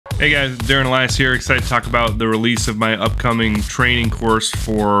Hey guys, Darren Elias here. Excited to talk about the release of my upcoming training course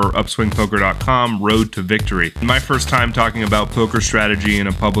for upswingpoker.com, Road to Victory. My first time talking about poker strategy in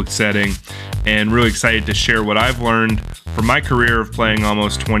a public setting, and really excited to share what I've learned from my career of playing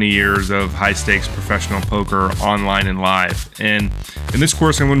almost 20 years of high-stakes professional poker online and live. And in this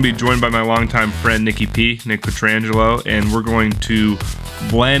course, I'm going to be joined by my longtime friend, Nick Petrangelo, and we're going to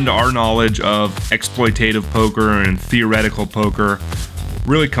blend our knowledge of exploitative poker and theoretical poker,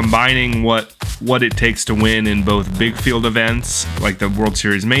 really combining what it takes to win in both big field events like the World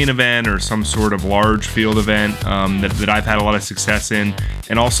Series main event or some sort of large field event that I've had a lot of success in,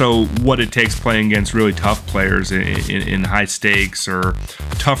 and also what it takes playing against really tough players in high stakes or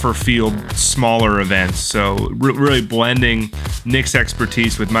tougher field, smaller events. So really blending Nick's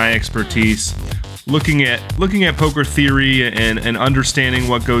expertise with my expertise, looking at poker theory and understanding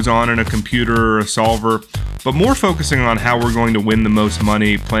what goes on in a computer or a solver, but more focusing on how we're going to win the most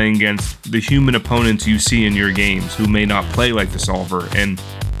money playing against the human opponents you see in your games who may not play like the solver. And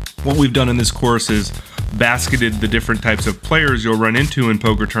what we've done in this course is basketed the different types of players you'll run into in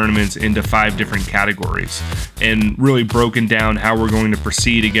poker tournaments into 5 different categories, and really broken down how we're going to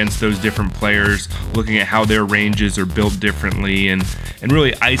proceed against those different players, looking at how their ranges are built differently, and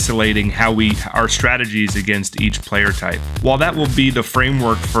really isolating how our strategies against each player type. While that will be the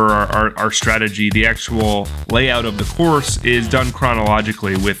framework for our strategy, the actual layout of the course is done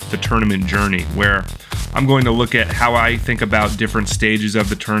chronologically with the tournament journey, where I'm going to look at how I think about different stages of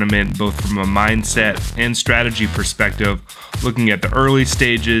the tournament, both from a mindset and strategy perspective, looking at the early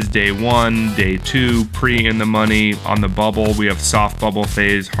stages, day 1, day 2, pre in the money, on the bubble. We have soft bubble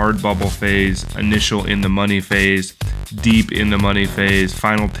phase, hard bubble phase, initial in the money phase, deep in the money phase,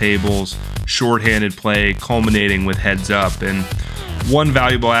 final tables, shorthanded play, culminating with heads up. And one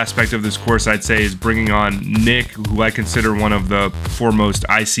valuable aspect of this course, I'd say, is bringing on Nick, who I consider one of the foremost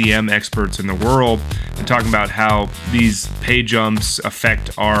ICM experts in the world, and talking about how these pay jumps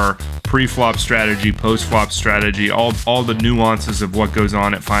affect our pre-flop strategy, post-flop strategy, all the nuances of what goes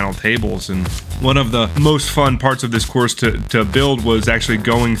on at final tables. And one of the most fun parts of this course to build was actually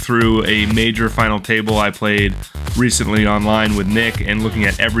going through a major final table I played recently online with Nick and looking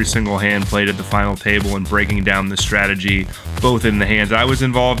at every single hand played at the final table and breaking down the strategy, both in the hands I was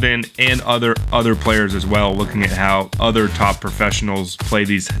involved in and other players as well, looking at how other top professionals play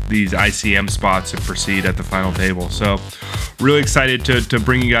these ICM spots and proceed at the final table. So really excited to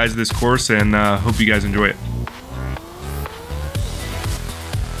bring you guys this course, and hope you guys enjoy it.